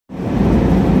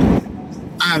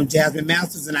I'm Jasmine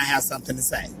Masters, and I have something to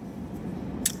say.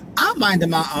 I'm minding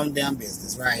my own damn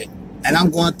business, right? And I'm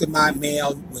going through my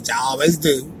mail, which I always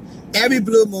do. Every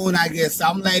blue moon, I get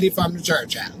some lady from the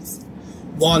church house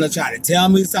want to try to tell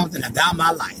me something about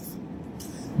my life.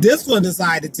 This one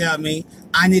decided to tell me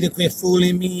I need to quit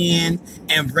fooling men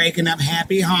and breaking up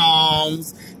happy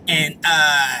homes and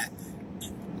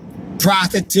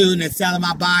prostituting and selling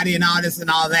my body and all this and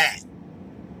all that.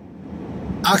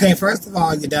 Okay, first of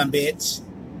all, you dumb bitch.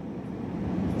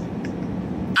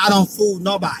 I don't fool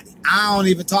nobody. I don't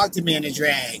even talk to men in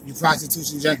drag, you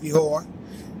prostitution junkie whore.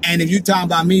 And if you talking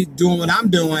about me doing what I'm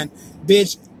doing,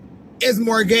 bitch, it's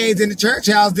more gays in the church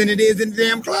house than it is in the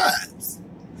damn clubs.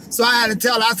 So I had to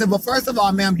tell her, I said, well, first of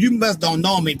all, ma'am, you must don't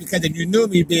know me, because if you knew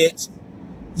me, bitch,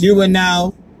 you would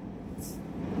know.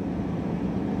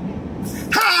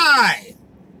 Hi!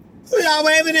 Who y'all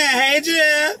waving at? Hey,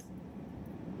 Jim.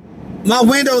 My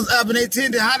window's up and they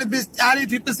tend to, how do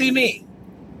people see me?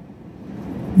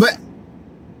 But,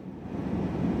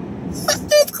 what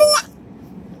is going?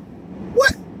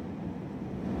 What?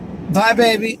 Bye,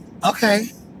 baby. Okay.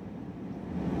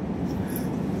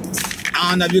 I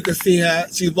don't know if you can see her.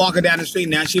 She's walking down the street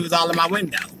now. She was all in my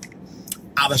window.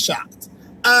 I was shocked.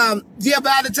 Yeah, but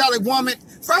I had to tell a woman,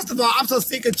 first of all, I'm so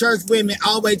sick of church women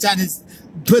always trying to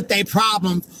put their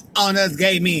problems on us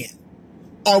gay men.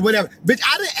 Or whatever. Bitch,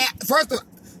 I didn't, first of all,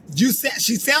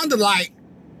 she sounded like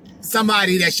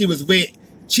somebody that she was with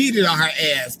cheated on her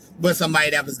ass with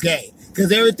somebody that was gay.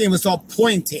 Because everything was so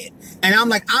pointed. And I'm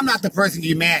like, I'm not the person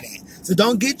you mad at. So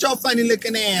don't get your funny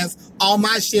looking ass on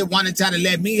my shit wanting to try to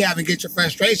let me have and get your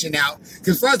frustration out.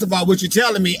 Because first of all, what you're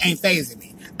telling me ain't phasing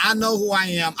me. I know who I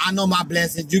am. I know my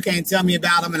blessings. You can't tell me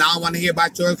about them and I don't want to hear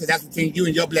about yours because that's between you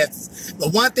and your blessings.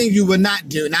 But one thing you will not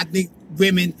do, and I think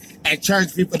women and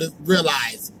church people to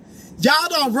realize, y'all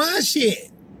don't run shit.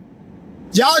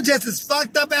 Y'all just as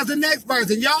fucked up as the next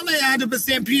person. Y'all ain't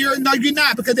 100% pure. No, you're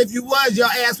not. Because if you was, your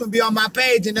ass would be on my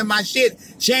page and then my shit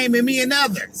shaming me and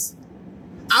others.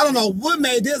 I don't know what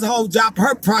made this whole job,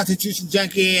 her prostitution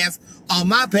junkie ass on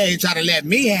my page try to let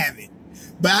me have it.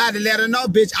 But I had to let her know,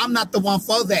 bitch, I'm not the one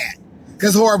for that.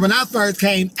 Because, when I first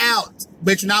came out,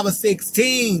 bitch, when I was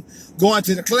 16, going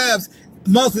to the clubs,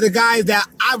 most of the guys that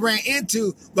I ran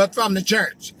into were from the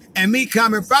church. And me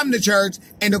coming from the church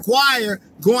and the choir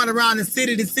going around the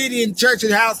city to city and church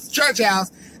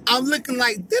house, I'm looking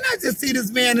like, didn't I just see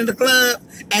this man in the club?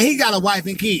 And he got a wife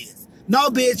and kids. No,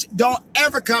 bitch, don't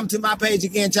ever come to my page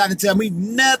again trying to tell me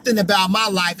nothing about my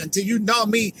life until you know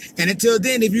me. And until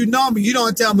then, if you know me, you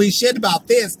don't tell me shit about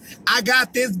this. I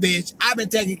got this, bitch. I've been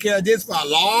taking care of this for a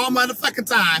long motherfucking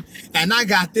time. And I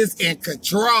got this in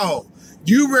control.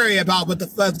 You worry about what the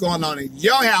fuck's going on in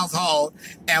your household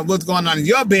and what's going on in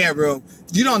your bedroom.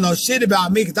 You don't know shit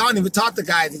about me because I don't even talk to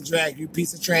guys in drag, you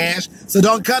piece of trash. So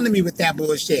don't come to me with that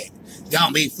bullshit.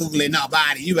 Don't be fooling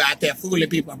nobody. You out there fooling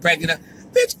people and breaking up.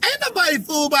 Bitch, ain't nobody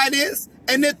fooled by this.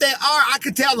 And if they are, I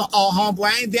could tell them, oh, homeboy,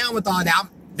 I ain't down with all that.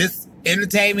 This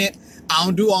entertainment, I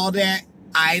don't do all that.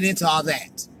 I ain't into all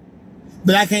that.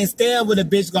 But I can't stand with a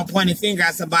bitch gonna point a finger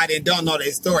at somebody and don't know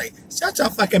their story. Shut your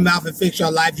fucking mouth and fix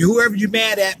your life. Whoever you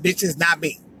mad at, bitch, is not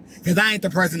me. Because I ain't the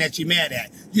person that you mad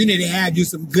at. You need to have you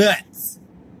some guts.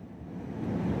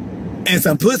 And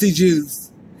some pussy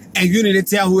juice. And you need to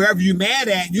tell whoever you mad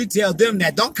at, you tell them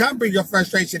that. Don't come bring your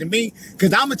frustration to me.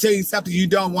 Because I'm going to tell you something you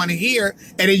don't want to hear.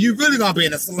 And then you really going to be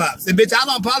in a slump. And bitch, I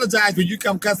don't apologize when you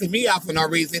come cussing me out for no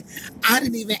reason. I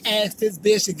didn't even ask this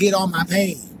bitch to get on my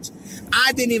page.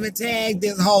 I didn't even tag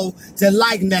this hoe to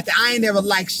like nothing. I ain't never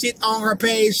like shit on her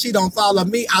page. She don't follow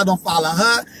me. I don't follow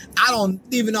her. I don't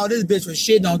even know this bitch was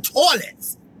shitting on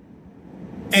toilets.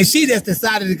 And she just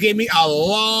decided to give me a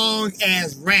long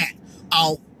ass rant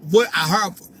on what I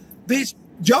heard. Bitch,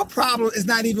 your problem is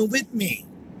not even with me.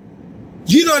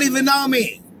 You don't even know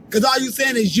me. Because all you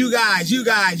saying is you guys, you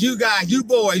guys, you guys, you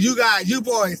boys, you guys, you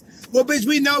boys. Well, bitch,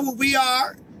 we know what we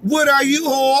are. What are you,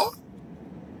 whore?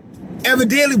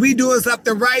 Evidently, we doing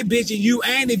something right, bitch, and you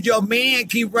ain't. If your man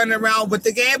keep running around with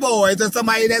the gay boys or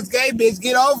somebody that's gay, bitch,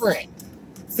 get over it.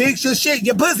 Fix your shit.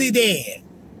 Your pussy dead.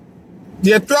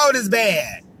 Your throat is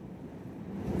bad.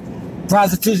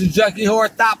 Prostitution junkie whore,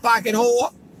 thought pocket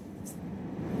whore.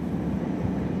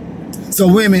 So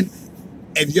women,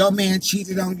 if your man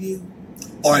cheated on you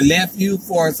or left you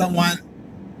for someone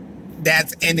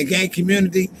that's in the gay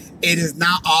community, it is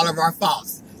not all of our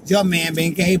faults. Your man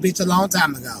been gay, bitch, a long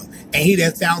time ago. And he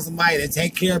just found somebody to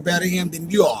take care better of him than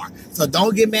you are. So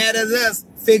don't get mad at us.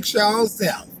 Fix your own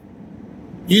self.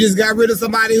 You just got rid of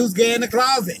somebody who's gay in the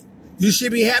closet. You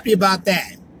should be happy about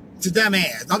that. It's your dumb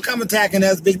ass. Don't come attacking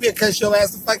us, bitch. We'll cuss your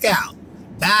ass the fuck out.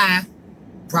 Bye.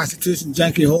 Prostitution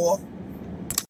junkie whore.